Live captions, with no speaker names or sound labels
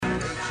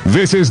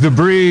This is The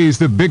Breeze,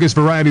 the biggest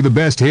variety, the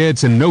best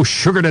hits, and no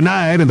sugar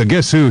tonight. And the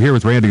Guess Who here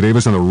with Randy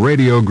Davis on the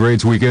Radio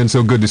Greats Weekend.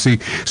 So good to see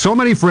so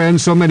many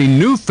friends, so many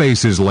new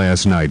faces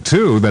last night,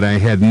 too, that I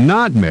had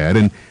not met.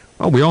 And,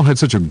 well, we all had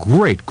such a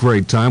great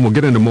time. We'll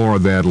get into more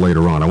of that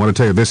later on. I want to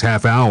tell you this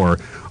half hour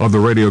of the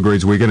Radio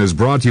Greats Weekend is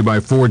brought to you by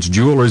Ford's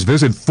Jewelers.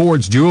 Visit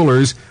Ford's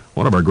Jewelers,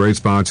 one of our great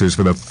sponsors,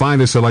 for the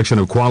finest selection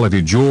of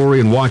quality jewelry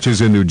and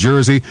watches in New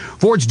Jersey.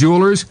 Ford's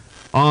Jewelers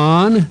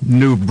on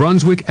New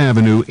Brunswick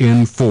Avenue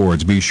in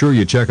Fords. Be sure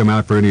you check them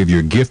out for any of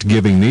your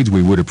gift-giving needs.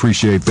 We would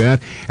appreciate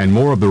that. And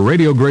more of the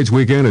Radio Greats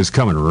Weekend is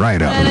coming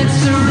right up. And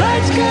it's the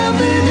right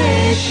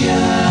combination.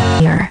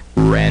 Here.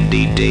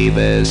 Randy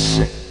Davis.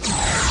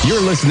 You're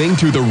listening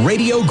to the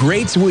Radio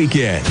Greats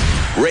Weekend.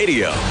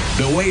 Radio,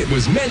 the way it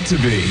was meant to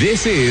be.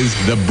 This is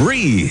The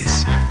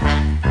Breeze.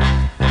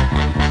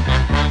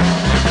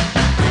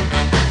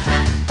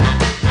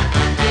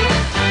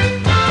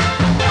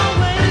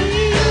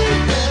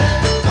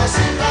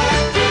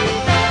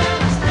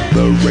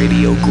 The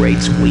Radio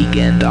Greats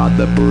Weekend on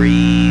The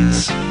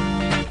Breeze.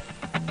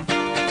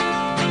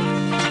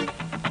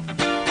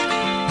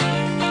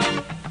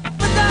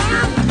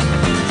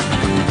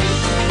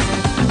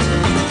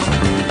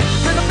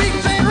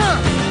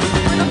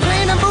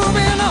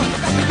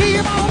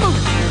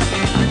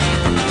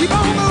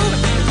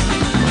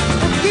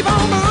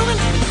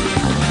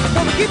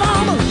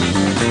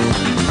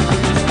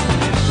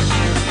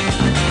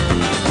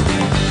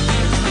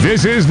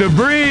 This is The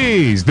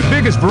Breeze, the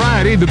biggest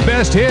variety, the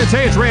best hits.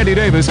 Hey, it's Randy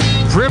Davis.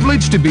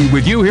 Privileged to be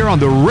with you here on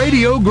the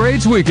Radio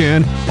Greats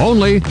Weekend,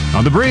 only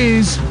on The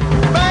Breeze.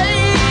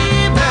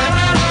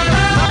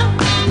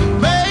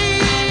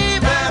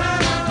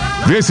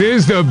 This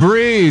is The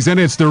Breeze, and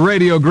it's the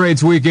Radio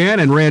Greats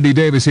Weekend, and Randy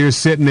Davis here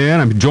sitting in.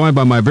 I'm joined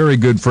by my very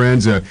good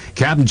friends.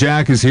 Captain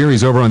Jack is here.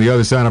 He's over on the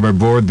other side of our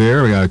board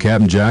there.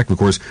 Captain Jack, of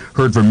course,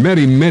 heard for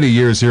many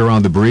years here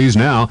on The Breeze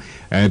now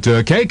at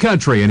K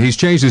Country, and he's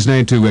changed his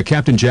name to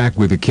Captain Jack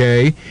with a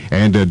K,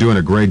 and doing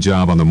a great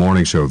job on the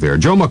morning show there.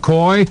 Joe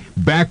McCoy,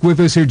 back with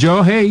us here.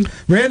 Joe, hey.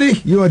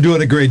 Randy, you are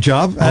doing a great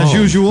job, as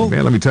usual.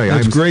 Man, let me tell you.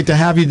 It's great to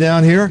have you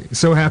down here.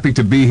 So happy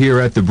to be here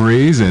at The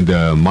Breeze, and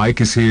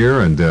Mike is here,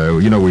 and,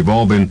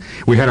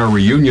 we had our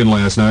reunion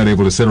last night,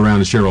 able to sit around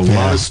and share a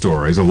lot of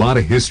stories, a lot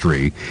of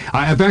history.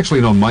 I've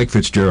actually known Mike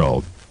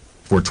Fitzgerald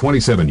for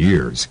 27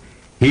 years.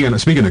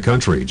 Speaking of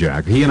country,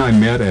 Jack, he and I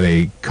met at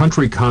a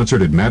country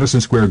concert at Madison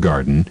Square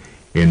Garden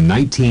in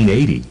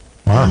 1980.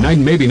 Wow.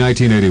 Maybe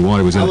 1981.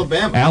 It was an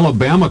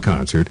Alabama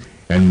concert.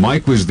 And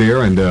Mike was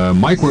there, and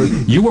Mike, were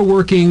you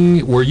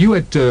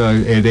at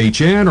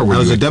HN, or were I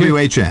was you at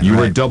WHN. You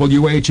were at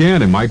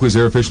WHN, and Mike was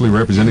there officially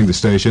representing the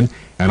station,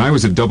 and I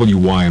was at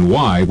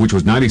WYNY, which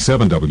was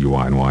 97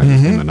 WYNY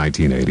in the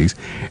 1980s.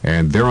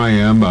 And there I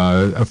am,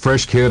 a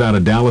fresh kid out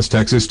of Dallas,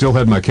 Texas, still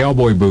had my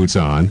cowboy boots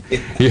on.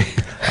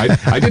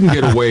 I didn't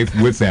get away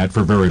with that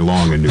for very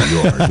long in New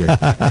York.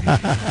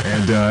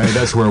 And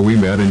that's where we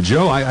met. And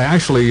Joe, I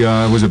actually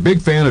was a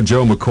big fan of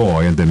Joe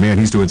McCoy, and man,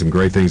 he's doing some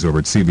great things over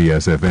at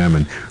CBS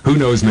FM. And who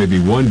knows, maybe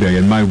one day.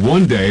 And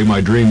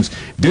my dreams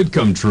did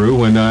come true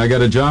when I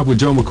got a job with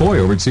Joe McCoy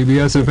over at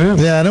CBS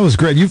FM. Yeah, and it was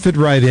great. You fit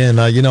right in.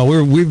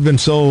 We've been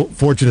so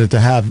fortunate to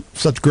have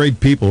such great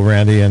people,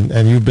 Randy,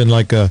 and you've been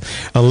like a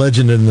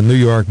legend in the New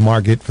York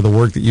market for the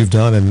work that you've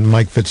done. And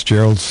Mike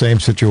Fitzgerald, same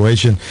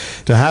situation.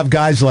 To have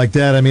guys like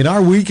that, I mean,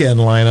 our weekend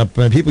lineup,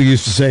 and people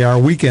used to say our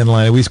weekend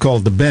lineup, we used to call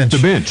it the bench.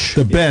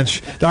 The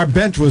bench. Our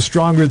bench was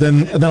stronger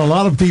than a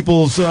lot of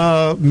people's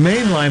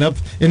main lineup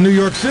in New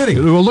York City.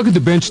 Well, look at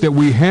the bench that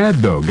we had,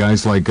 though.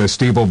 Guys like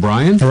Steve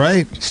O'Brien.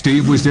 Right.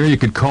 Steve was there. You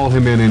could call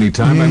him in any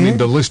time. I mean,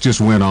 the list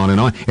just went on and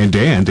on. And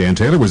Dan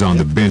Taylor was on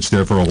the bench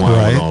there for a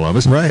while with all of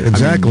us. Right,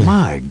 exactly. I mean,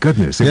 my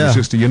goodness. It was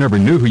just, you never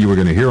knew who you were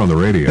going to hear on the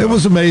radio. It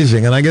was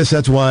amazing. And I guess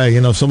that's why,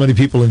 so many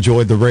people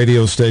enjoyed the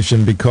radio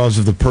station, because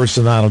of the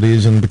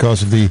personalities and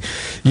because of the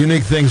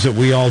unique things that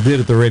we all did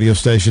at the radio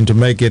station to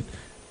make it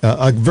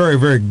a very,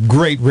 very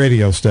great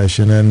radio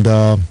station. And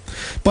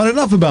but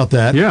enough about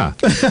that. Yeah.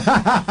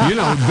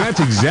 That's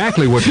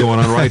exactly what's going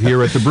on right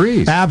here at The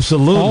Breeze.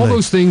 Absolutely. All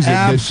those things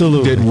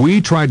that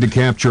we tried to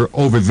capture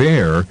over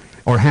there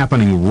are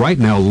happening right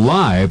now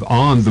live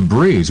on The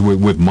Breeze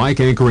with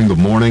Mike anchoring the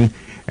morning.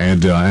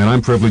 And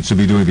I'm privileged to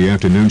be doing the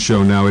afternoon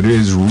show now. It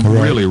is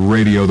really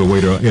radio the way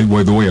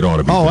it ought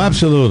to be. Oh, done.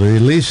 Absolutely.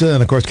 Lisa,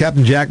 and of course,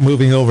 Captain Jack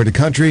moving over to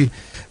country.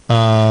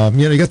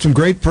 You got some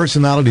great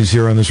personalities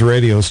here on this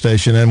radio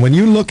station. And when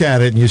you look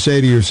at it and you say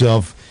to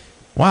yourself,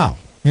 wow,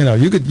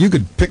 you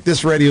could pick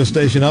this radio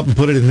station up and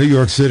put it in New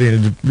York City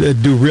and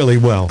it'd do really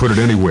well. Put it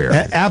anywhere.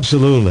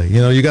 Absolutely.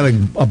 You got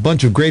a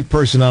bunch of great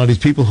personalities,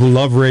 people who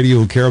love radio,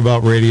 who care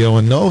about radio,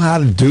 and know how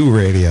to do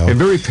radio. And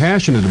very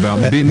passionate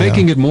about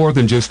making it more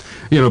than just,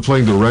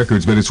 playing the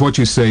records, but it's what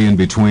you say in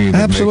between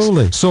that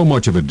makes so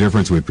much of a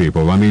difference with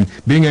people. I mean,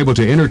 being able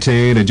to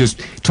entertain and just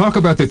talk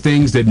about the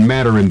things that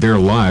matter in their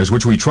lives,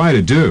 which we try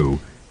to do.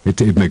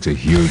 It makes a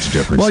huge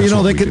difference. Well, That's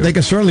what we they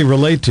can certainly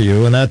relate to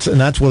you, and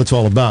that's what it's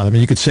all about. I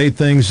mean, you could say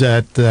things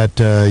that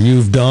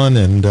you've done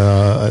and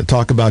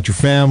talk about your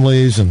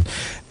families, and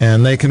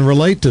they can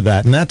relate to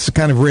that. And that's the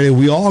kind of radio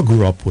we all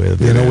grew up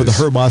with, with the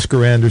Herb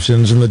Oscar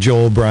Andersons and the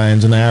Joel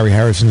Bryans and the Harry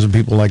Harrisons and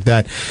people like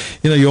that.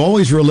 You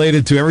always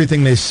related to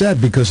everything they said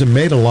because it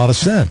made a lot of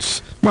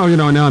sense. Well,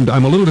 now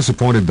I'm a little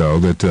disappointed, though,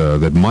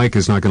 that Mike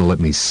is not going to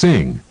let me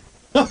sing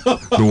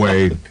the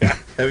way...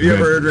 Have you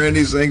ever heard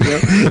Randy sing, Joe?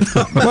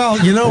 Well,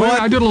 you know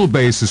what? I did a little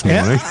bass this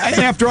morning.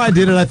 After I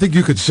did it, I think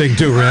you could sing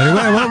too,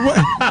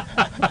 Randy.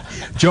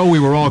 Joe, we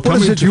were all coming...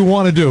 What is it you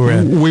want to do,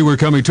 Randy? We were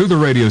coming to the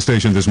radio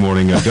station this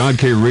morning, Don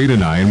K. Reed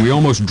and I, and we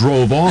almost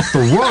drove off the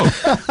road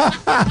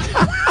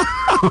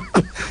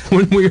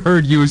when we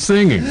heard you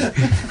singing.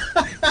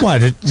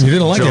 What? You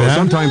didn't like Joe, it, huh?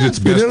 Sometimes it's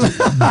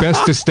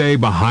best to stay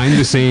behind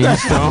the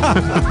scenes, though.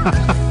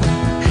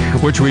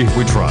 Which we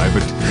try,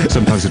 but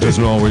sometimes it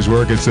doesn't always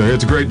work. It's a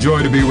great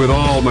joy to be with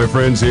all my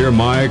friends here,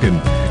 Mike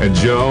and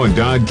Joe and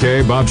Don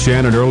K, Bob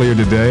Shannon earlier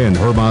today, and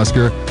Herb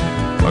Oscar.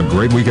 A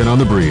great weekend on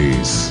the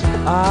breeze.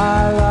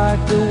 I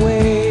like the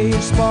way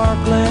your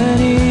sparkling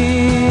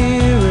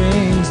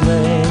earrings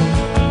lay.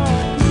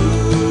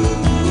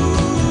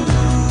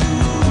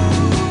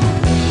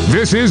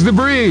 This is The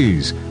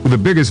Breeze, with the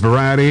biggest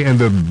variety and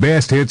the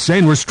best hits,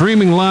 and we're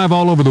streaming live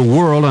all over the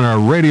world on our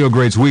Radio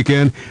Greats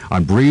weekend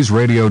on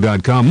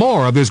breezeradio.com.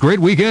 More of this great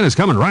weekend is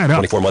coming right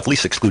up. 24-month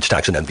lease excludes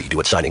tax and envy. Due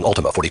at signing.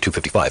 Ultima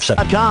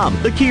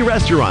 4255. The Key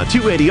Restaurant,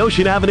 280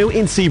 Ocean Avenue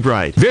in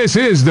Seabright. This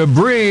is The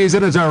Breeze,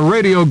 and it's our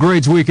Radio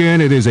Greats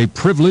weekend. It is a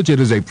privilege. It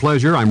is a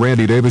pleasure. I'm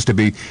Randy Davis to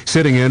be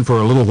sitting in for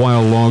a little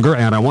while longer,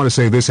 and I want to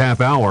say this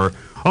half hour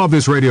of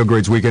this Radio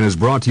Greats weekend is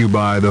brought to you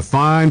by the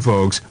fine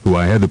folks who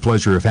I had the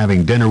pleasure of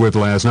having dinner with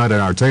last night at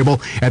our table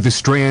at the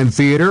Strand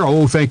Theater.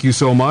 Oh, thank you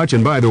so much.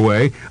 And by the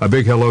way, a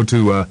big hello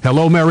to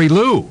Hello Mary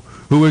Lou,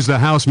 who is the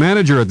house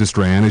manager at the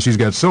Strand, and she's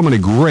got so many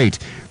great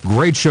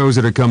shows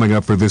that are coming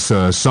up for this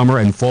summer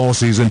and fall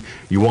season.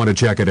 You want to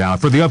check it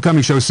out. For the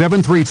upcoming show,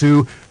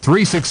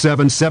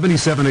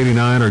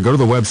 732-367-7789, or go to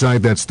the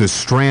website. That's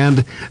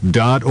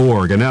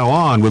thestrand.org. And now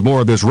on with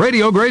more of this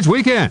Radio Greats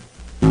weekend.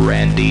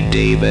 Randy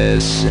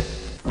Davis.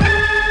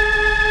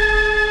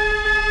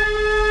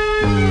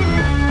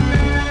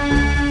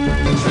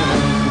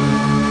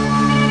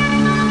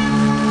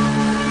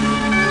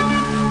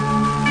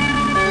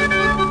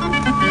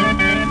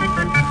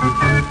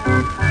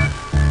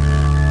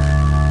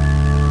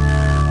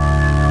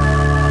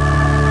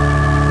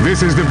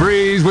 This is The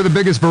Breeze with the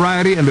biggest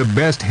variety and the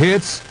best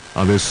hits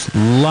on this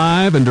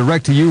live and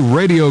direct-to-you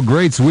Radio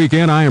Greats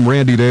weekend. I am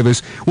Randy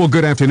Davis. Well,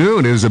 good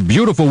afternoon. It is a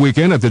beautiful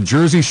weekend at the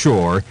Jersey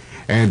Shore.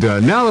 And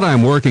now that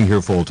I'm working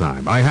here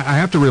full-time, I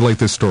have to relate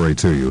this story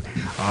to you.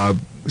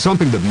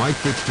 Something that Mike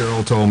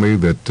Fitzgerald told me,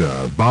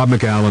 that Bob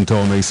McAllen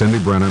told me, Cindy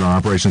Brennan, our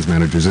operations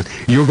managers, that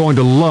you're going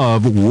to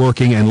love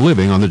working and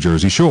living on the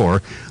Jersey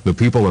Shore. The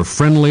people are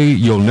friendly.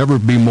 You'll never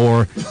be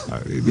more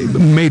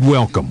made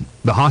welcome.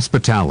 The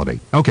hospitality.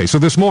 Okay, so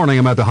this morning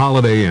I'm at the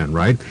Holiday Inn,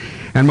 right?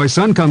 And my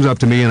son comes up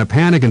to me in a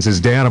panic and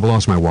says, Dad, I've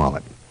lost my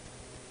wallet.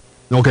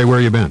 Okay,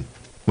 where you been?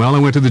 Well, I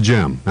went to the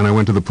gym and I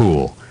went to the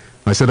pool.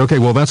 I said, okay,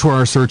 well, that's where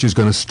our search is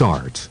going to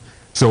start.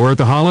 So we're at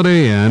the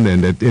Holiday Inn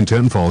in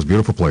Tenton Falls,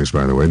 beautiful place,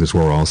 by the way. This is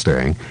where we're all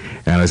staying.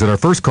 And I said, our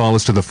first call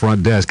is to the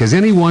front desk. Has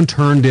anyone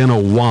turned in a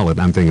wallet?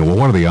 I'm thinking, well,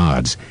 what are the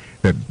odds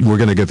that we're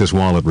going to get this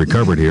wallet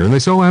recovered here? And they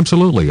said, oh,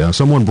 absolutely.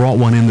 Someone brought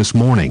one in this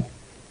morning.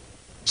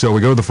 So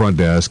we go to the front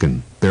desk,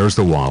 and there's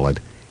the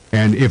wallet.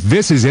 And if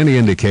this is any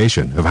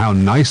indication of how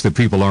nice the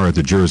people are at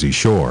the Jersey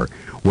Shore,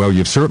 well,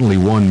 you've certainly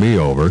won me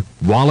over.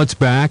 Wallet's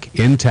back,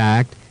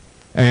 intact.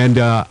 And,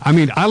 I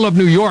mean, I love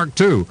New York,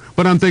 too.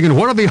 But I'm thinking,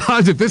 what are the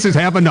odds that this has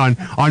happened on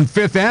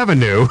Fifth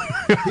Avenue?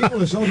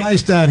 People are so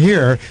nice down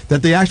here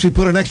that they actually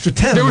put an extra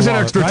 10 There was an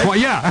wallet, extra right?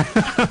 20, yeah.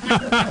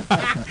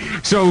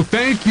 So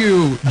thank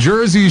you,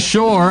 Jersey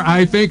Shore.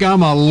 I think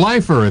I'm a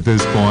lifer at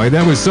this point.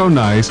 That was so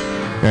nice.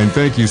 And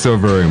thank you so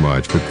very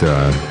much. But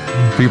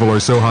people are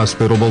so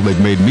hospitable. They've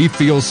made me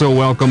feel so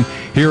welcome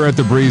here at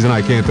The Breeze, and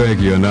I can't thank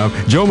you enough.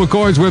 Joe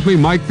McCoy's with me,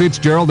 Mike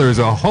Fitzgerald. There's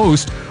a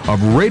host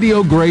of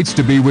Radio Greats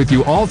to be with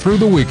you all through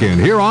the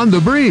weekend here on The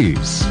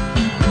Breeze.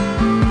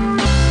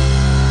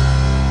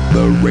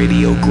 The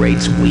Radio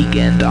Greats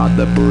weekend on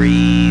The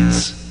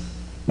Breeze.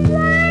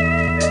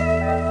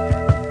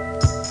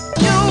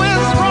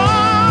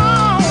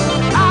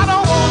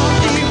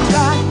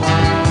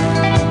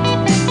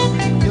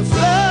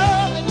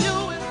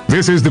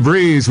 This is The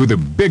Breeze with the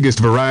biggest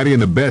variety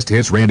and the best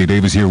hits. Randy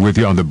Davis here with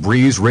you on The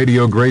Breeze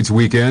Radio Greats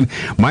weekend.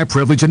 My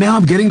privilege, and now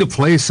I'm getting to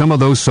play some of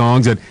those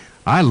songs that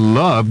I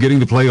love getting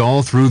to play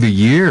all through the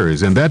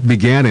years, and that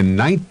began in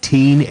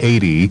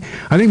 1980.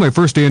 I think my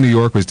first day in New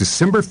York was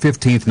December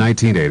 15th,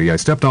 1980. I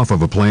stepped off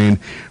of a plane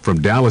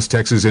from Dallas,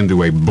 Texas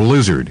into a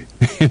blizzard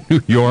in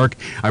New York.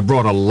 I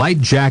brought a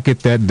light jacket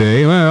that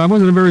day. Well, I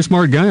wasn't a very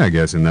smart guy, I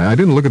guess, and I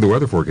didn't look at the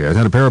weather forecast. I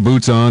had a pair of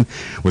boots on,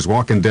 was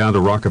walking down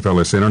to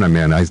Rockefeller Center,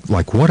 and I was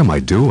like, what am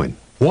I doing?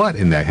 What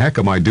in the heck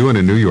am I doing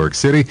in New York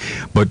City?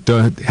 But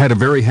had a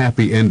very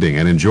happy ending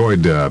and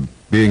enjoyed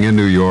being in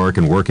New York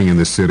and working in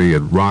the city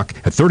at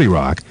 30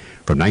 Rock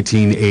from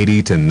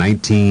 1980 to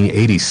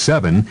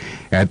 1987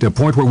 at the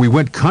point where we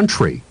went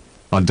country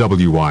on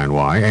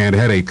WYNY and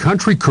had a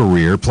country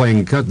career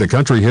playing the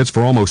country hits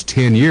for almost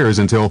 10 years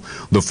until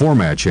the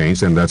format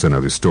changed, and that's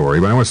another story.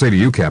 But I want to say to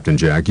you, Captain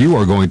Jack, you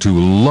are going to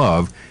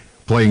love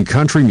playing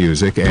country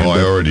music and,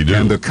 I already do.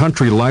 And the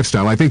country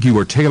lifestyle. I think you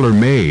were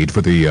tailor-made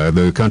for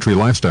the country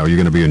lifestyle you're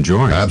going to be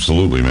enjoying.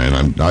 Absolutely,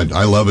 man.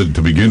 I love it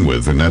to begin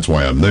with, and that's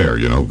why I'm there,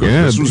 you know.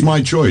 Yeah, this was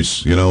my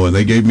choice, you know, and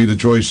they gave me the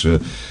choice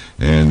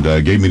and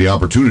gave me the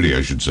opportunity,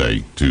 I should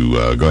say,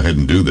 to go ahead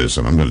and do this.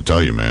 And I'm going to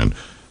tell you, man,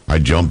 I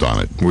jumped on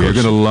it. We're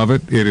going to love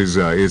it. It is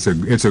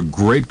it's a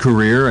great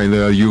career,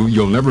 and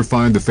you'll never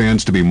find the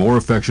fans to be more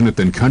affectionate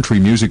than country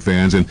music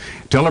fans. And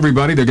tell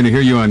everybody they're going to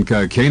hear you on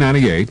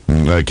K98.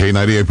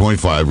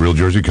 K98.5, Real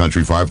Jersey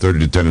Country, 5:30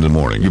 to 10 in the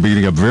morning. You're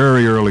beating up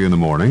very early in the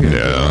morning.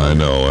 Yeah, I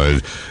know.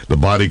 The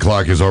body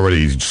clock is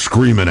already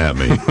screaming at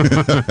me.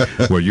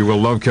 Well, you will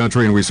love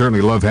country, and we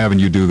certainly love having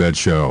you do that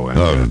show.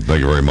 And, thank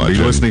you very much. Be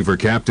listening for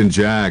Captain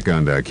Jack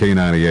on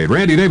K98.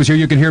 Randy Davis here.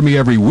 You can hear me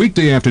every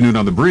weekday afternoon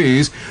on The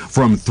Breeze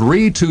from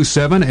 3 to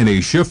 7 in a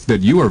shift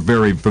that you are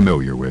very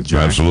familiar with,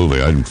 Jack.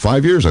 Absolutely.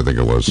 5 years, I think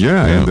it was.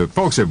 Yeah, and the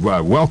folks have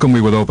welcomed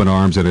me with open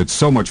arms, and it's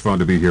so much fun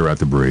to be here at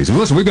The Breeze. And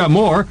listen, we've got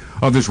more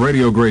of this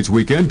Radio Greats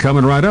weekend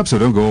coming right up, so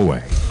don't go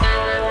away.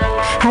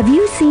 Have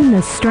you seen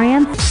the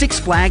Strand? Six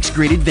Flags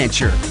Great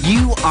Adventure.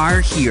 You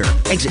are here.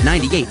 Exit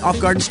 98 off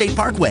Garden State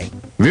Parkway.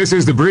 This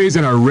is The Breeze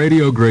in our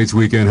Radio Greats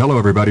weekend. Hello,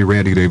 everybody.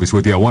 Randy Davis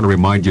with you. I want to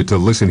remind you to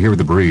listen here at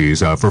The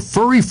Breeze for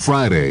Furry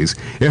Fridays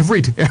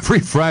every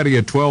Friday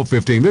at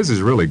 12:15. This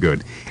is really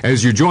good.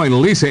 As you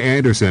join Lisa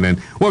Anderson,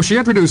 and, well, she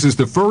introduces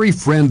the Furry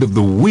Friend of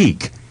the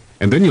Week.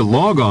 And then you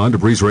log on to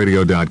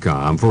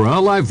breezeradio.com for a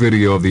live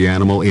video of the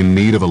animal in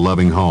need of a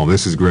loving home.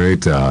 This is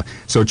great.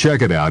 So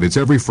check it out. It's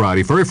every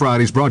Friday. Furry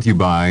Fridays brought to you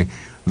by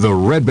the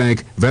Red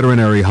Bank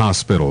Veterinary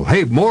Hospital.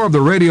 Hey, more of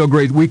the Radio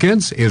Great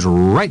Weekends is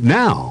right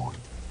now.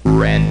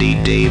 Randy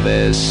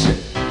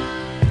Davis.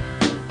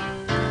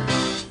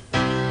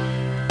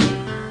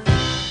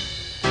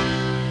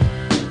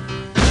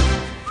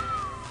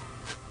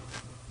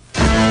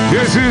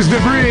 This is The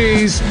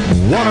Breeze,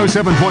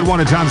 107.1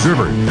 at Tom's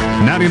River,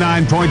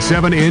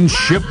 99.7 in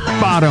Ship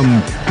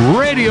Bottom.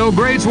 Radio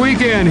Greats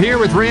Weekend here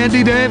with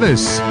Randy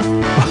Davis.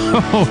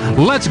 Oh,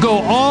 let's go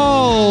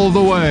all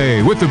the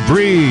way with The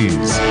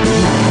Breeze.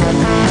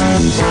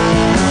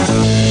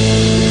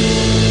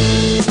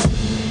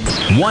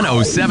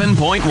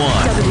 107.1.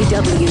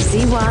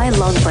 WWZY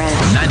Long Branch.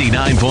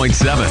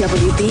 99.7.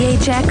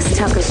 WBHX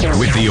Tuckerson.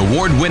 With the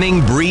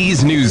award-winning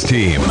Breeze News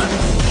Team.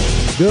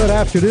 Good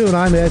afternoon.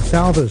 I'm Ed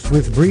Salvis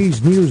with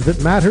Breeze News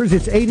that matters.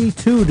 It's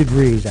 82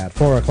 degrees at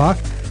 4 o'clock.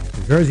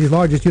 New Jersey's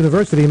largest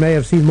university may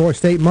have seen more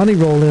state money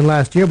roll in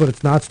last year, but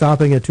it's not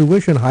stopping a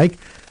tuition hike.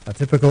 A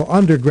typical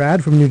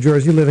undergrad from New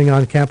Jersey living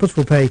on campus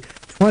will pay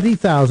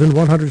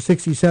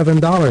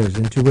 $20,167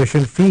 in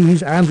tuition,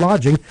 fees, and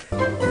lodging.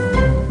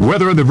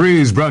 Weather on The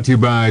Breeze brought to you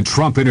by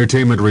Trump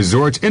Entertainment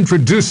Resorts,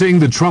 introducing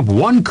the Trump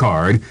One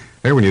card.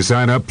 Hey, when you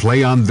sign up,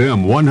 play on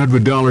them.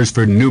 $100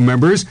 for new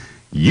members.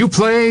 You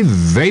play,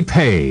 they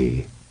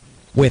pay.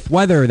 With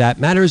weather that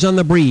matters on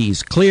The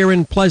Breeze, clear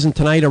and pleasant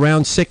tonight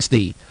around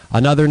 60.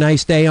 Another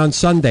nice day on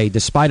Sunday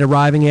despite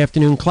arriving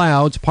afternoon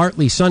clouds,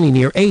 partly sunny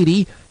near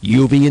 80,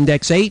 UV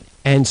index 8,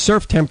 and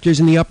surf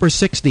temperatures in the upper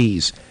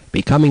 60s.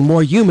 Becoming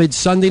more humid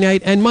Sunday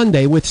night and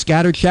Monday with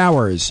scattered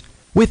showers.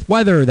 With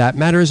weather that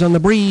matters on The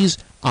Breeze,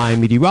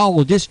 I'm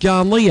meteorologist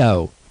John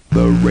Leo.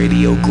 The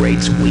Radio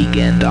Greats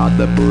Weekend on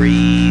The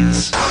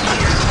Breeze.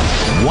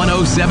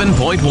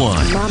 107.1.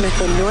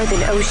 Monmouth and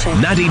Northern Ocean.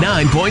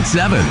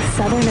 99.7.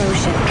 Southern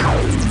Ocean.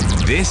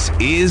 This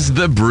is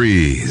The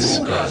Breeze.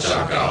 Hookah,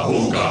 shaka,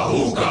 hookah,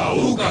 hookah,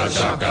 hookah,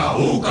 shaka,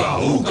 hookah,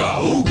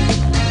 hookah, hookah.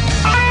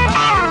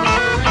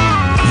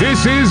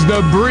 This is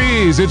The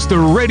Breeze. It's the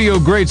Radio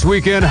Greats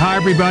Weekend. Hi,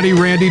 everybody.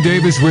 Randy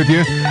Davis with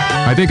you.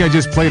 I think I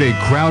just played a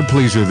crowd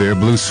pleaser there,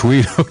 Blue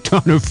Sweet, Hooked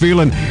on a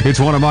Feeling. It's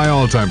one of my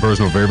all-time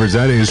personal favorites,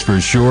 that is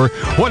for sure.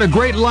 What a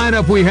great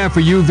lineup we have for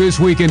you this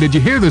weekend. Did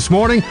you hear this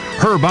morning?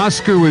 Herb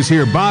Oscar is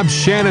here. Bob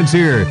Shannon's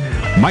here.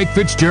 Mike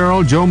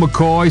Fitzgerald, Joe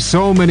McCoy,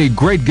 so many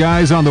great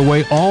guys on the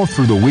way all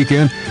through the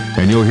weekend,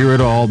 and you'll hear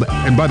it all.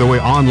 And by the way,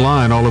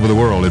 online all over the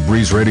world at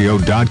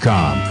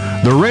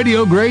breezeradio.com. The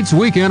Radio Greats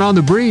Weekend on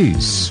The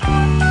Breeze.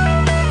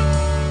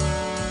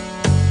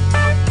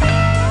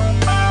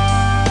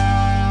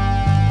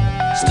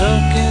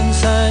 Stuck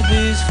inside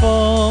these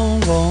four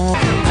walls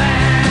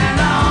and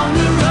on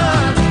the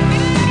run.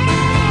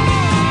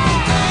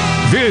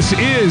 This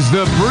is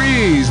The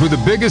Breeze with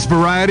the biggest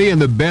variety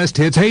and the best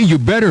hits. Hey, you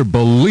better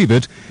believe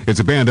it. It's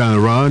a band on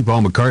the run.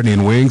 Paul McCartney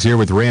and Wings here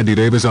with Randy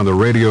Davis on the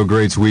Radio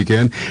Greats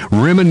Weekend.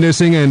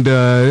 Reminiscing and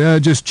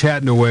just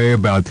chatting away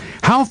about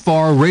how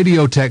far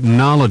radio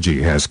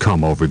technology has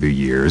come over the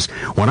years.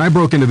 When I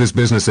broke into this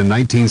business in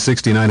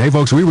 1969, hey,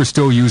 folks, we were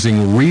still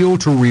using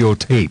reel-to-reel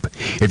tape.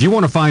 If you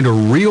want to find a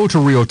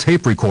reel-to-reel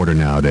tape recorder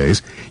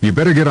nowadays, you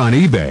better get on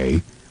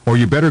eBay or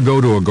you better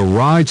go to a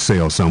garage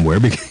sale somewhere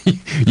because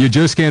you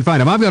just can't find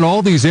them. I've got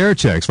all these air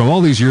checks from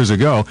all these years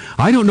ago.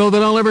 I don't know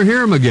that I'll ever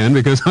hear them again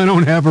because I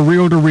don't have a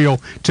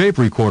reel-to-reel tape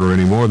recorder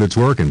anymore that's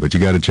working, but you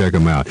got to check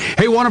them out.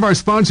 Hey, one of our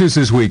sponsors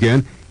this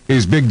weekend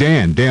is Big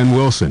Dan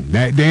Wilson.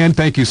 Dan,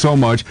 thank you so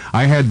much.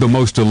 I had the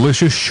most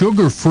delicious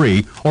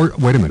sugar-free, or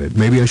wait a minute,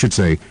 maybe I should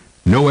say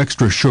no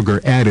extra sugar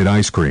added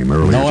ice cream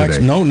earlier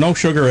today. No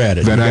sugar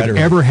added. That I've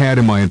ever had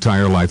in my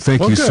entire life.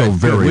 Thank you so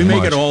very much. We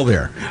make it all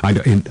there.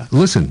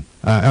 Listen,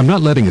 I'm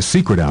not letting a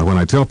secret out when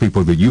I tell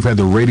people that you've had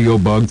the radio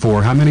bug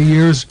for how many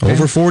years?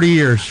 Over 40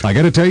 years. I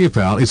got to tell you,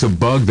 pal, it's a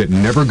bug that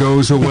never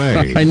goes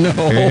away. I know.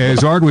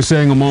 As Art was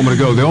saying a moment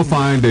ago, they'll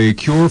find a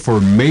cure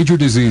for major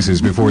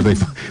diseases before they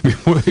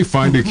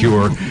find a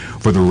cure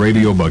for the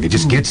radio bug. It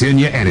just gets in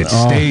you and it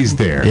stays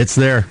there. It's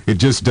there. It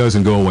just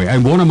doesn't go away.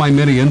 And one of my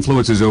many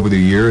influences over the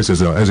years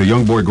as a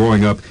young boy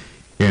growing up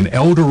in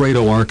El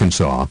Dorado,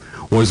 Arkansas,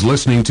 was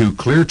listening to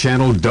Clear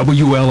Channel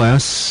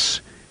WLS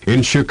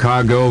in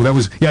Chicago. It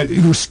was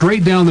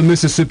straight down the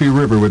Mississippi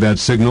River with that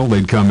signal.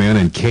 They'd come in,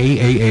 and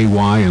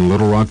KAAY in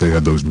Little Rock, they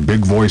had those big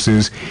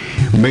voices.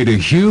 Made a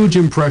huge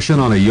impression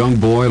on a young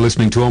boy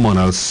listening to them on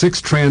a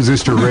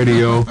 6-transistor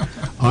radio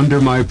under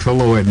my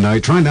pillow at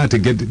night. Try not to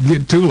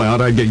get too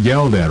loud. I'd get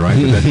yelled at,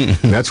 right?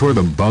 But that's where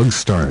the bug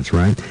starts,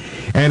 right?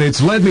 And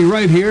it's led me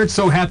right here.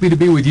 So happy to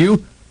be with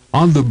you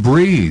on The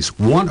Breeze,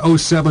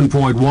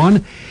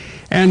 107.1.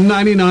 and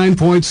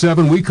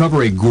 99.7. We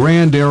cover a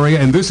grand area,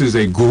 and this is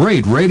a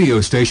great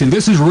radio station.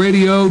 This is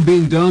radio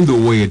being done the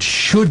way it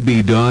should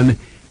be done,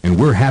 and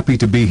we're happy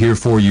to be here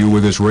for you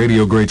with this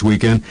Radio Greats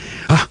weekend.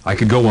 I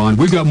could go on.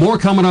 We've got more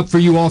coming up for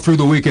you all through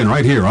the weekend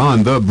right here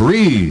on The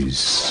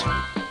Breeze.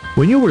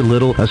 When you were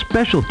little, a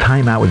special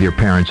time out with your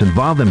parents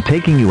involved them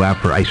taking you out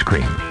for ice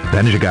cream.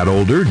 Then as you got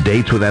older,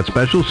 dates with that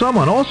special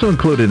someone also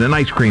included an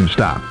ice cream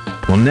stop.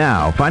 Well,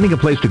 now, finding a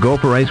place to go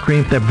for ice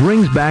cream that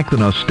brings back the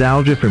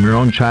nostalgia from your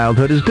own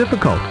childhood is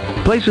difficult.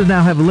 Places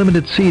now have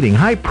limited seating,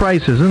 high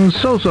prices, and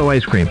so-so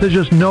ice cream. There's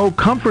just no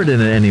comfort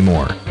in it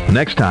anymore.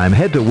 Next time,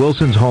 head to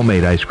Wilson's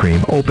Homemade Ice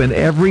Cream, open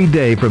every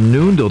day from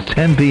noon till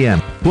 10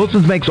 p.m.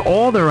 Wilson's makes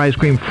all their ice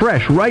cream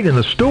fresh right in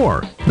the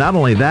store. Not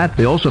only that,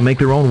 they also make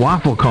their own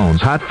waffle cones,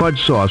 hot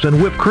fudge sauce,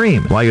 and whipped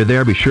cream. While you're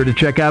there, be sure to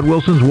check out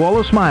Wilson's Wall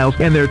of Smiles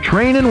and their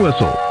Train and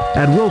Whistle.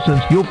 At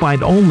Wilson's, you'll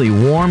find only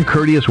warm,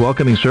 courteous,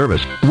 welcoming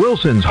service.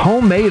 Wilson's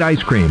Homemade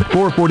Ice Cream,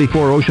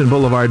 444 Ocean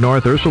Boulevard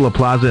North, Ursula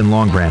Plaza in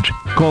Long Branch.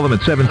 Call them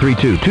at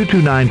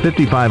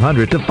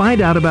 732-229-5500 to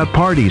find out about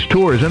parties,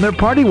 tours, and their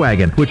party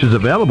wagon, which is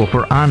available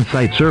for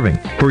on-site serving.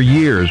 For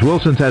years,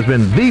 Wilson's has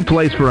been the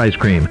place for ice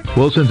cream.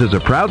 Wilson's is a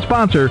proud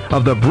sponsor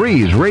of the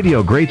Breeze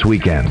Radio Greats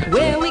Weekend.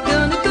 Where we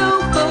gonna go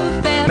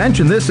both and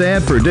Mention this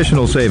ad for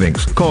additional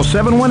savings. Call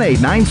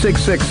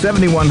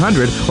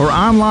 718-966-7100 or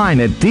online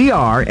at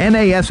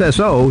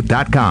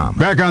drnasso.com.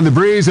 Back on The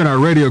Breeze and our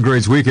Radio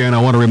Greats weekend,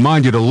 I want to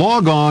remind you to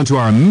log on to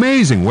our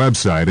amazing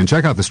website and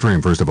check out the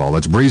stream, first of all.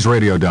 That's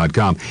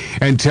breezeradio.com.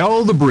 And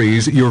tell The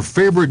Breeze your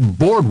favorite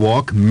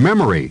boardwalk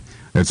memory.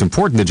 It's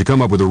important that you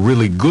come up with a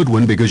really good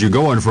one because you're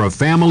going for a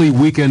family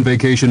weekend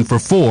vacation for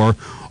 4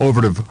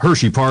 over to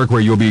Hershey Park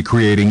where you'll be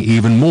creating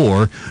even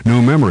more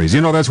new memories. You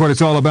know, that's what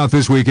it's all about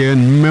this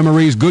weekend.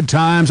 Memories, good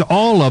times,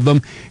 all of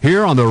them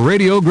here on the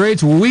Radio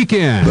Greats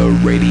Weekend. The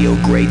Radio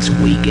Greats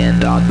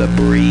Weekend on The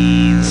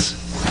Breeze.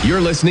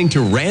 You're listening to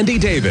Randy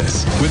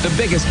Davis with the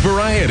biggest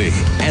variety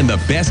and the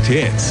best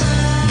hits.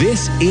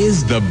 This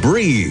is The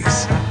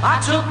Breeze. I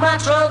took my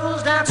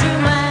troubles down to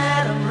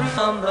Madame Ruth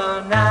on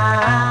the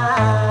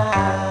night.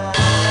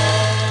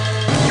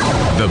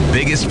 The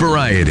biggest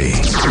variety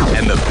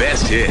and the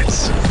best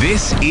hits.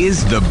 This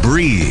is The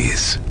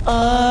Breeze.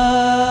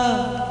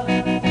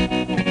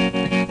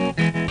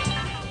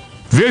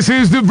 This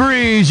is The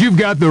Breeze. You've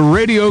got the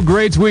Radio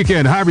Greats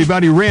Weekend. Hi,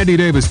 everybody. Randy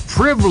Davis.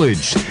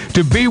 Privileged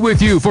to be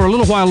with you for a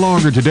little while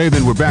longer today.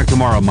 Then we're back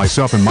tomorrow.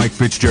 Myself and Mike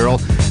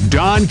Fitzgerald.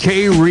 Don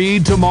K.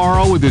 Reed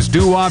tomorrow with his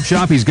doo-wop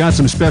shop. He's got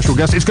some special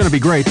guests. It's going to be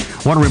great.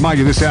 Want to remind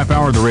you this half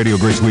hour of the Radio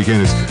Greats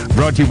Weekend is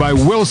brought to you by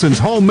Wilson's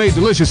Homemade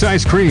Delicious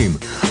Ice Cream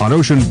on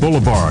Ocean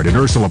Boulevard in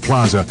Ursula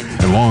Plaza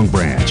and Long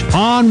Branch.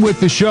 On with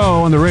the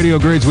show on the Radio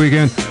Greats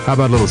Weekend. How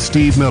about a little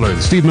Steve Miller,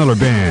 the Steve Miller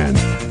Band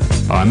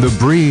on The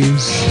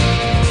Breeze.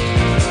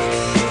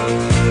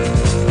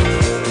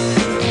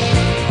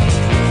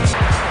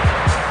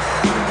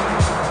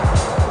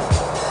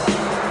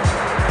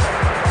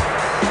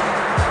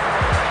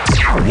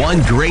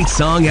 One great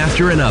song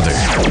after another.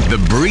 The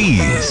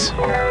Breeze.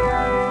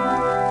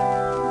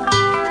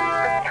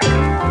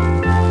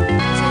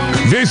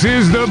 This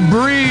is The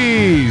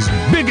Breeze.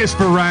 Biggest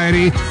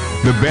variety,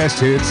 the best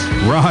hits.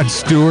 Rod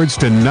Stewart's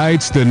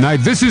Tonight's the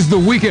Night. This is the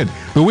weekend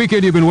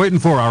you've been waiting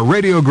for, our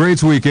Radio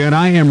Greats Weekend.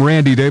 I am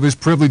Randy Davis,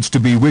 privileged to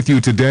be with you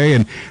today,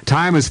 and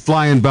time is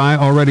flying by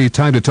already.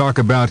 Time to talk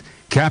about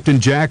Captain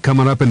Jack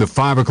coming up in the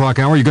 5 o'clock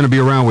hour. You're going to be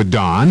around with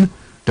Don.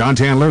 Don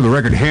Tandler, the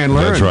record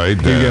handler. That's right.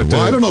 You get,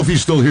 I don't know if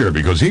he's still here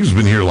because he's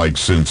been here like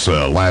since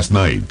last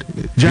night.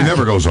 Jack, he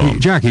never goes home.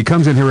 Jack, he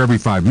comes in here every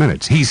 5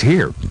 minutes. He's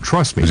here.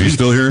 Trust me. Is he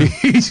still here?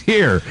 He's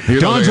here.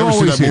 Don's ever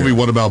always see that here. movie,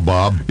 What About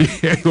Bob?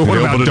 Yeah, what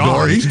about the Don?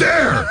 door? He's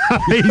there.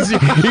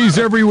 he's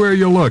everywhere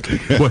you look.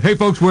 Well, hey,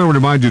 folks, we want to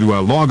remind you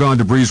to log on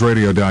to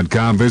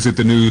breezeradio.com. Visit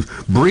the new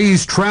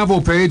Breeze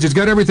travel page. It's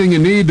got everything you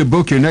need to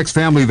book your next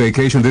family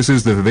vacation. This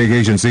is the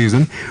vacation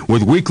season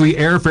with weekly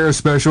airfare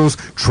specials,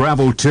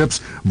 travel tips,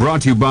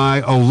 brought to you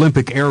by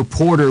Olympic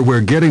Airporter,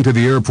 where getting to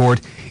the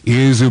airport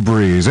is a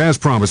breeze. As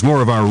promised,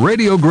 more of our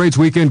Radio Greats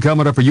weekend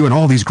coming up for you and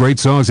all these great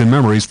songs and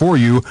memories for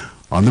you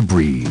on the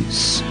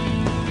Breeze.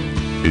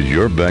 Is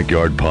your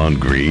backyard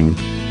pond green?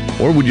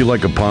 Or would you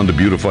like a pond to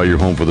beautify your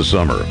home for the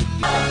summer?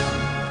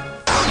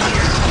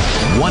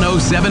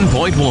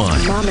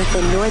 107.1. Monmouth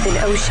and Northern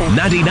Ocean.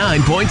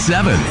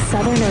 99.7.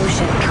 Southern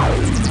Ocean.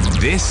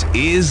 This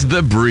is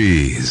The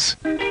Breeze.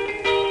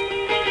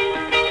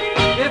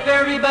 If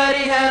everybody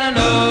had an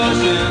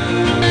ocean,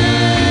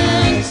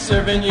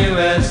 serving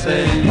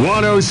USA.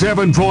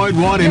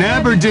 107.1 in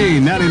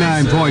Aberdeen,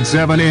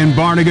 99.7 in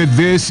Barnegat.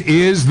 This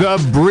is The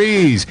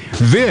Breeze.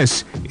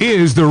 This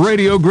is the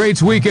Radio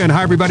Greats Weekend.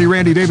 Hi, everybody.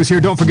 Randy Davis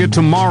here. Don't forget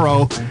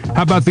tomorrow.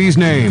 How about these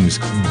names?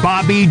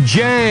 Bobby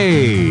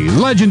J.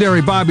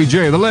 Legendary Bobby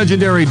J. The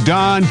legendary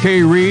Don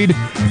K. Reed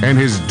and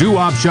his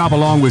doo-wop shop,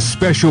 along with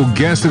special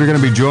guests that are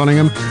going to be joining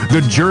him.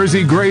 The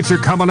Jersey Greats are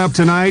coming up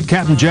tonight.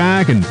 Captain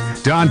Jack and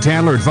Don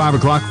Tandler at 5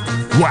 o'clock.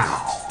 Wow.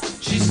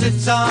 She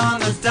sits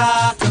on the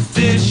dock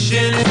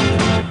fishing.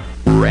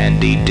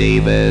 Randy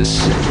Davis.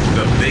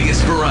 The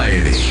biggest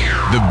variety.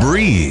 The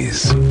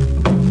Breeze.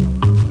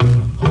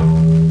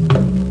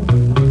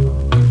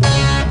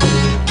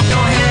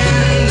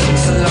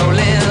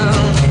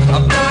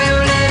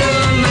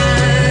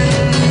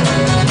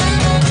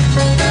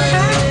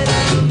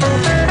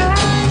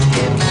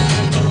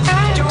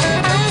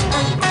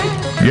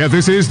 Yeah,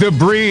 this is The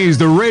Breeze,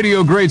 the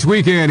Radio Greats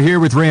Weekend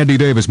here with Randy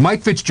Davis.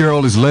 Mike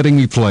Fitzgerald is letting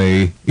me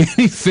play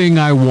anything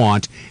I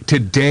want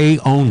today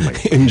only.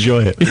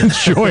 Enjoy it.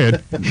 Enjoy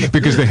it,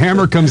 because the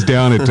hammer comes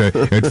down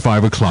at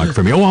 5 o'clock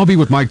for me. Oh, I'll be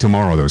with Mike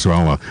tomorrow, though, so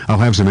I'll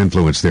have some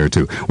influence there,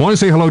 too. Want to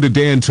say hello to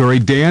Dan Torrey.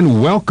 Dan,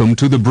 welcome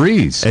to The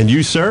Breeze. And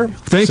you, sir?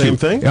 Thank you. Same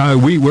thing?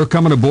 We're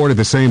coming aboard at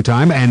the same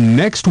time, and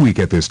next week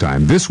at this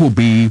time, this will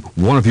be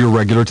one of your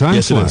regular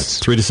time slots. Yes, it is.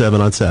 3 to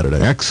 7 on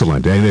Saturday.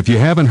 Excellent. And if you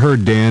haven't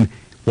heard Dan,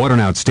 what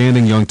an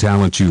outstanding young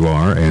talent you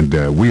are, and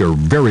we are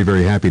very,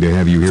 very happy to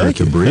have you here at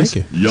The Breeze.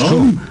 Thank you.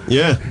 Young?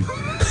 Yeah.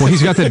 Well,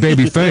 he's got that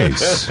baby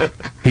face.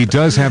 He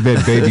does have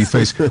that baby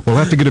face. We'll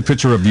have to get a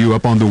picture of you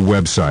up on the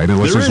website.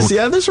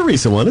 There's a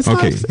recent one. It's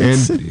okay. Not,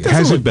 and it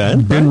has look it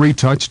bad, been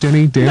retouched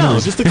any, Dan? No,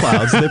 just the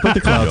clouds. They put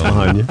the clouds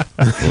behind you.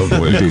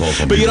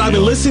 But, I've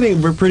been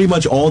listening pretty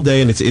much all day,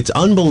 and it's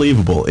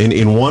unbelievable.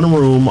 In one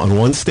room, on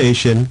one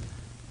station,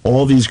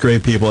 all these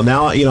great people.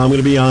 Now, I'm going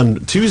to be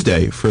on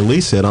Tuesday for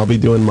Lisa, and I'll be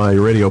doing my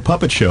radio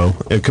puppet show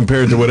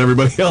compared to what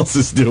everybody else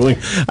is doing.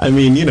 I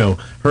mean,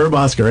 Herb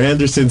Oscar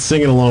Anderson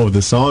singing along with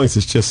the songs.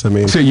 It's just,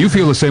 So you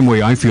feel the same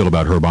way I feel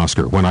about Herb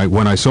Oscar. When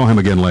I saw him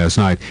again last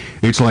night,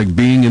 it's like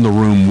being in the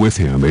room with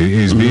him.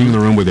 He's being in the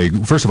room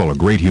with first of all, a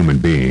great human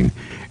being,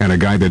 and a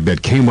guy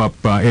that came up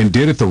and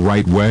did it the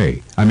right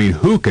way. I mean,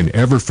 who can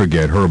ever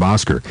forget Herb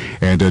Oscar?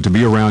 And to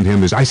be around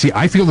him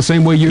I feel the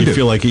same way you do. You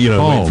feel like,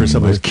 waiting for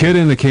somebody. Kid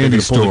in the candy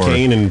store. Pull the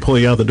cane and pull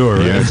you out the door,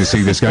 right? Yeah, to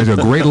see this guy's a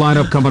great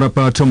lineup coming up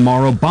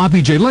tomorrow.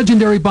 Bobby J,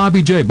 legendary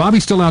Bobby J.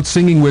 Bobby's still out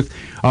singing with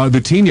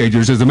the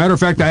teenagers. As a matter of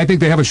fact, I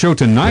think they have a show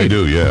tonight. They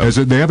do, yeah.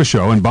 They have a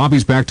show, and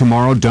Bobby's back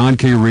tomorrow. Don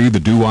K. Reed, the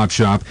doo-wop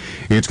shop.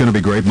 It's going to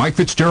be great. Mike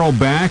Fitzgerald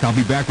back. I'll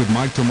be back with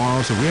Mike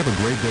tomorrow, so we have a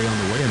great day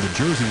on the way. And the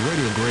Jersey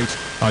Radio Greats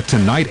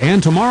tonight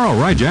and tomorrow,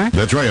 right, Jack?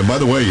 That's right. And by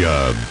the way,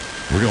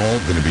 we're all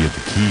going to be at the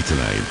Key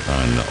tonight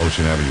on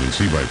Ocean Avenue in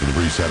Seabright for the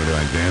Breeze Saturday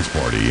Night Dance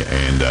Party.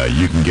 And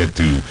you can get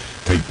to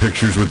take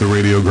pictures with the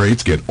Radio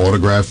Greats, get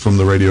autographs from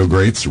the Radio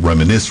Greats,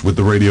 reminisce with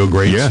the Radio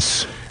Greats.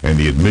 Yes. And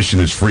the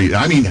admission is free.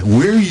 I mean,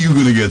 where are you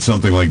going to get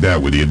something like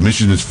that where the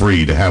admission is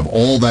free to have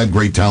all that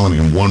great talent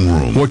in one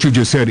room? What you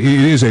just said, it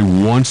is a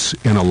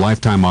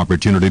once-in-a-lifetime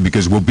opportunity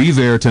because we'll be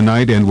there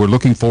tonight, and we're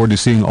looking forward to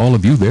seeing all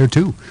of you there,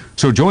 too.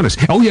 So join us.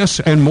 Oh, yes,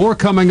 and more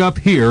coming up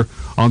here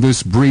on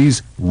this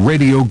Breeze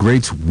Radio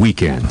Greats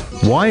Weekend.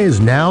 Why is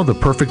now the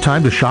perfect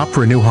time to shop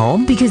for a new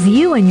home? Because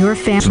you and your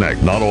family...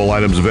 Snack. Not all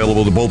items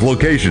available to both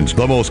locations.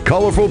 The most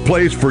colorful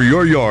place for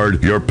your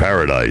yard, your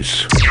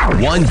paradise.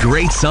 One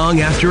great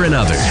song after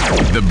another.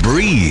 The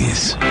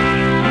Breeze.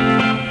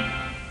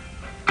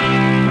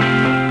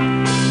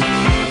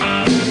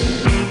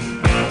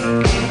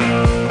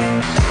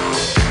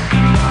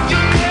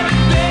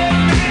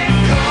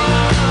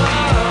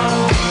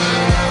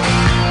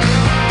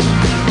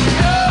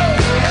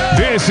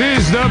 This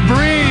is The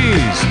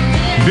Breeze.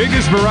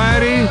 Biggest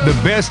variety, the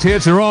best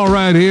hits are all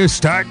right here.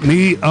 Start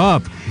me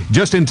up.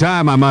 Just in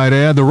time, I might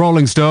add. The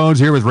Rolling Stones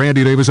here with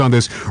Randy Davis on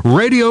this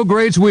Radio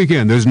Greats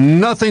weekend. There's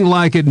nothing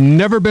like it.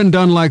 Never been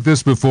done like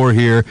this before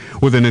here,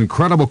 with an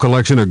incredible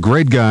collection of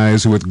great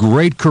guys with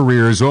great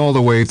careers all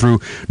the way through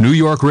New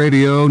York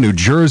radio, New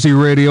Jersey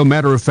radio.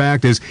 Matter of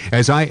fact,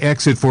 as I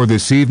exit for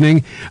this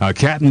evening,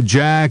 Cat and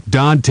Jack,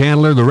 Don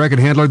Tandler, the record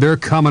handler, they're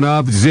coming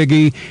up,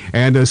 Ziggy,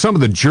 and some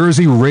of the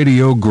Jersey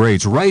radio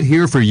greats right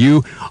here for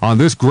you on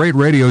this great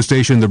radio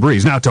station, The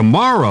Breeze. Now,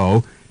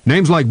 tomorrow,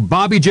 names like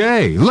Bobby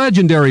J,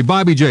 legendary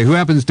Bobby J, who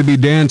happens to be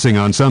dancing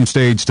on some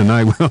stage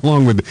tonight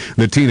along with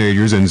the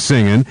teenagers and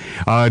singing.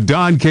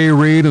 Don K.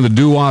 Reed and the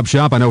Doo-Wop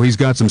Shop. I know he's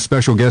got some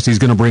special guests he's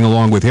going to bring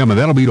along with him, and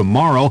that'll be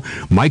tomorrow.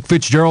 Mike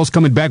Fitzgerald's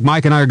coming back.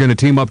 Mike and I are going to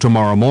team up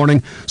tomorrow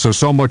morning,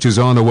 so much is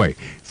on the way.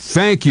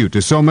 Thank you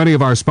to so many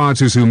of our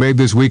sponsors who made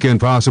this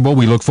weekend possible.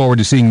 We look forward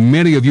to seeing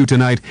many of you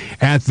tonight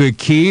at the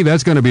Key.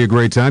 That's going to be a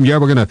great time. Yeah,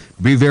 we're going to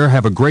be there,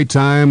 have a great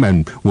time,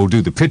 and we'll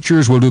do the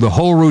pictures. We'll do the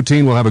whole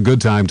routine. We'll have a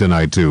good time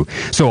tonight, too.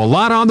 So a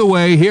lot on the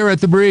way here at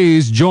The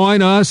Breeze.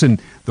 Join us,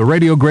 and the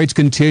Radio Greats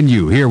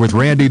continue here with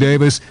Randy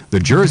Davis,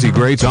 the Jersey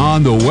Greats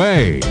on the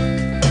way.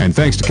 And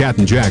thanks to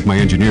Captain Jack, my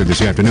engineer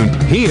this afternoon.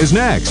 He is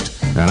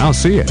next, and I'll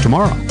see you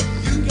tomorrow.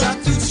 You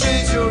got to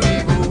change your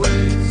evil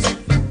ways,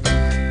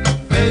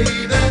 baby.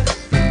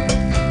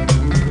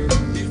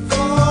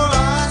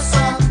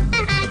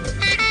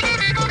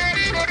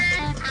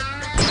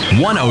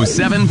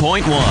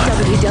 107.1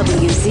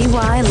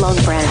 WWZY Long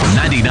Branch,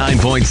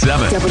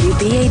 99.7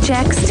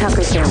 WBHX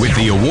Tuckerson, with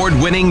the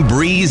award-winning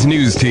Breeze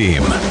News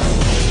Team.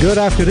 Good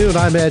afternoon.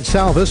 I'm Ed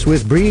Salvis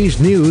with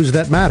Breeze News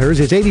that matters.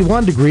 It's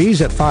 81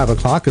 degrees at 5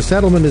 o'clock. A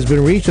settlement has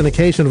been reached in a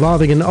case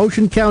involving an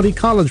Ocean County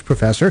College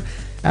professor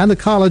and the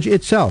college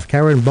itself.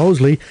 Karen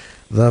Bosley,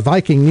 the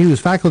Viking News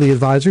faculty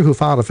advisor who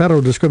filed a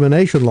federal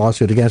discrimination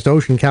lawsuit against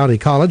Ocean County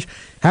College,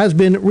 has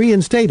been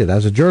reinstated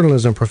as a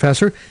journalism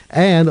professor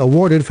and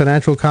awarded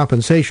financial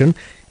compensation.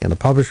 In a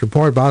published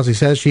report, Bosley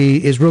says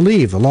she is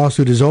relieved the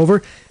lawsuit is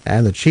over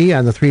and that she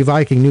and the 3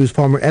 Viking News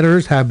former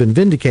editors have been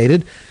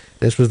vindicated.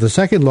 This was the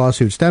second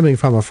lawsuit stemming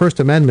from a First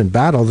Amendment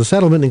battle. The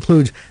settlement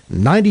includes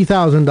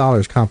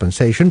 $90,000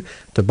 compensation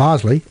to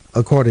Bosley,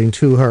 according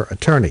to her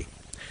attorney.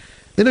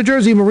 The New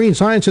Jersey Marine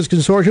Sciences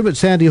Consortium at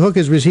Sandy Hook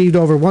has received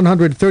over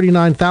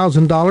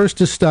 $139,000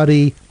 to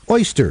study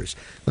oysters.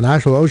 The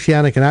National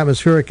Oceanic and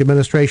Atmospheric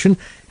Administration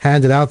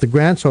handed out the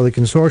grant so the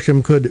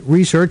consortium could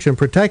research and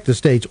protect the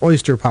state's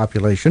oyster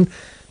population.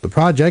 The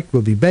project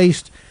will be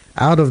based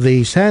out of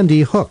the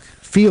Sandy Hook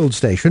Field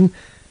Station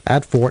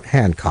at Fort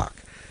Hancock.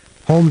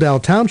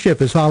 Homedale Township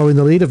is following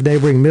the lead of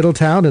neighboring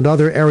Middletown and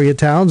other area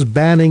towns,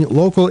 banning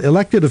local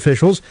elected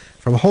officials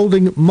from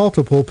holding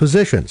multiple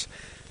positions.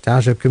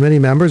 Township committee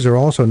members are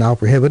also now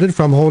prohibited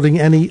from holding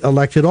any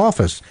elected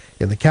office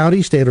in the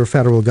county, state, or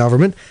federal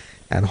government,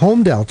 and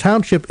Homedale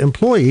Township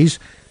employees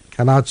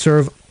cannot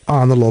serve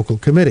on the local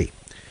committee.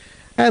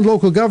 And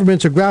local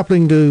governments are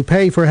grappling to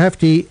pay for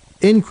hefty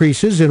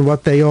increases in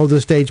what they owe the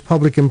state's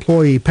public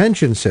employee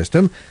pension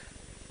system.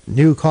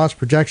 New cost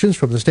projections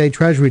from the State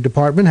Treasury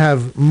Department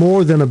have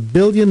more than $1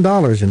 billion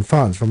in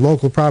funds from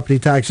local property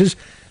taxes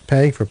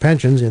paying for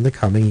pensions in the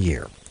coming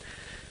year.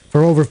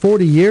 For over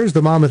 40 years,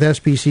 the Monmouth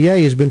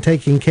SPCA has been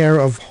taking care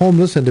of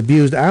homeless and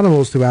abused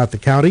animals throughout the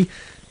county.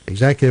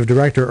 Executive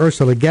Director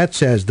Ursula Getz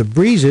says the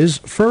Breeze's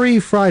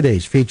Furry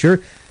Fridays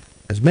feature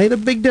has made a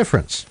big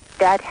difference.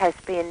 That has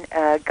been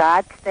a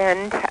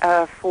godsend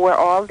for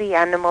all the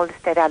animals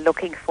that are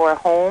looking for a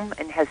home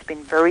and has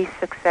been very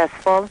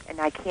successful.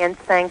 And I can't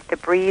thank the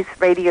Breeze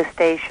radio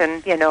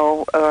station,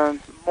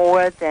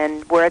 more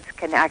than words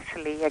can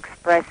actually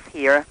express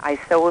here. I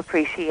so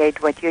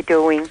appreciate what you're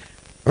doing.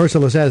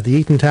 Ursula says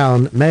the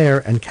Eatontown Mayor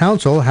and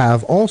Council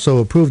have also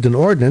approved an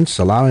ordinance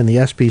allowing the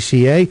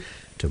SPCA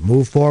to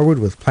move forward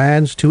with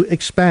plans to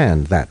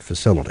expand that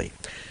facility.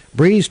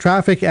 Breeze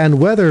traffic and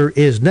weather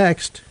is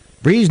next.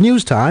 Breeze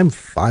News Time,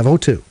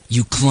 5:02.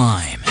 You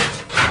climb.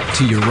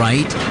 To your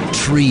right,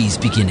 trees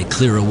begin to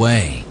clear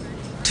away.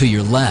 To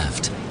your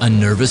left, a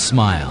nervous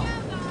smile.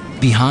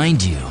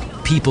 Behind you,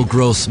 people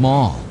grow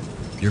small.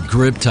 Your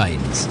grip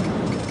tightens.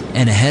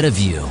 And ahead of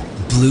you,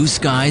 blue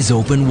skies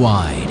open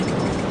wide.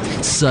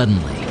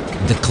 Suddenly,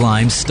 the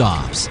climb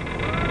stops,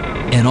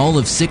 and all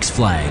of Six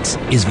Flags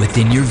is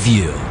within your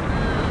view.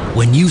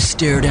 When you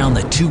stare down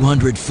the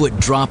 200-foot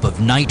drop of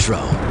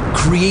nitro,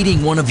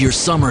 creating one of your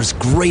summer's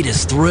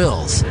greatest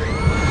thrills,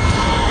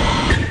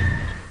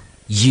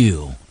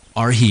 you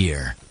are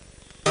here.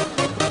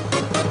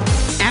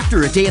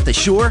 After a day at the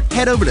shore,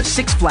 head over to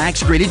Six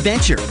Flags Great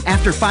Adventure.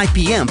 After 5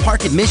 p.m.,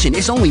 park admission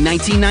is only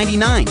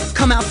 $19.99.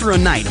 Come out for a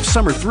night of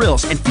summer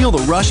thrills and feel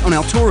the rush on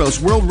El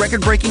Toro's world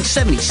record-breaking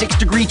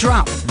 76-degree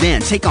drop.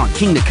 Then take on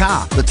King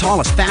Ka, the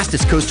tallest,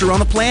 fastest coaster on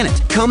the planet.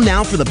 Come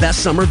now for the best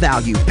summer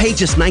value. Pay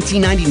just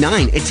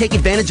 $19.99 and take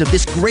advantage of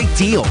this great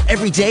deal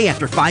every day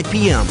after 5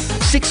 p.m.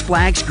 Six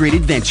Flags Great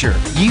Adventure.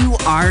 You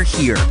are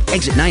here.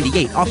 Exit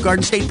 98 off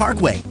Garden State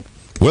Parkway.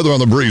 Weather on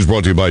the Breeze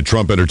brought to you by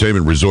Trump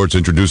Entertainment Resorts,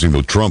 introducing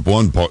the Trump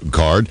One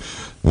card.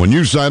 When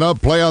you sign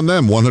up, play on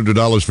them.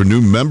 $100 for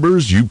new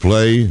members. You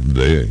play,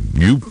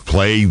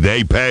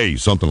 they pay.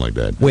 Something like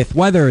that. With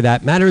weather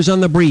that matters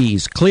on the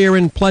breeze, clear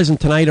and pleasant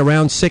tonight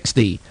around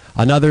 60.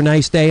 Another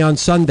nice day on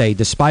Sunday,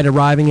 despite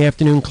arriving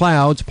afternoon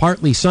clouds,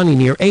 partly sunny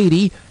near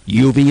 80,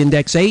 UV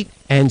index 8,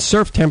 and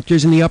surf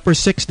temperatures in the upper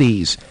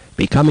 60s.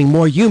 Becoming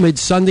more humid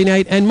Sunday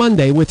night and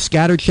Monday with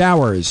scattered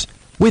showers.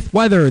 With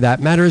weather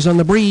that matters on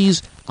the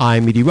breeze,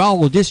 I'm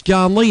meteorologist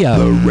John Leo.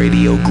 The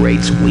Radio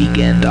Greats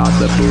Weekend on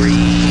the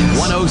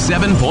Breeze.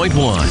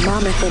 107.1.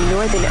 Monmouth and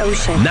Northern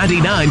Ocean.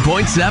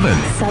 99.7.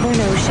 Southern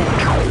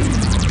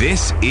Ocean.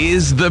 This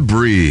is The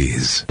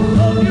Breeze.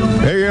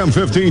 AM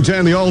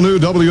 1510, the all-new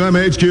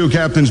WMHQ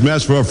Captain's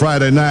Mess for a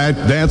Friday night.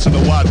 Dancing the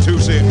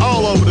Watusi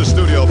all over the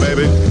studio,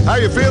 baby. How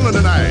you feeling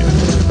tonight?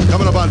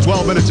 Coming up on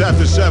 12 minutes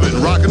after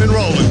 7. Rocking and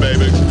rolling,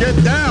 baby.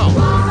 Get down.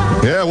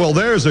 Yeah, well,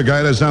 there's a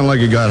guy that sounded like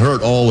he got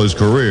hurt all his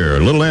career.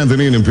 Little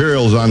Anthony and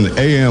Imperials on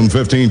AM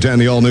 1510,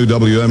 the all-new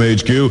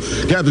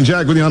WMHQ. Captain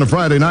Jack with you on a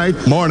Friday night.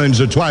 Mornings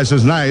are twice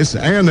as nice,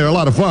 and they're a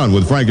lot of fun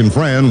with Frank and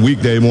Fran.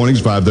 Weekday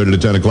mornings, 5:30 to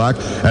 10 o'clock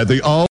at the all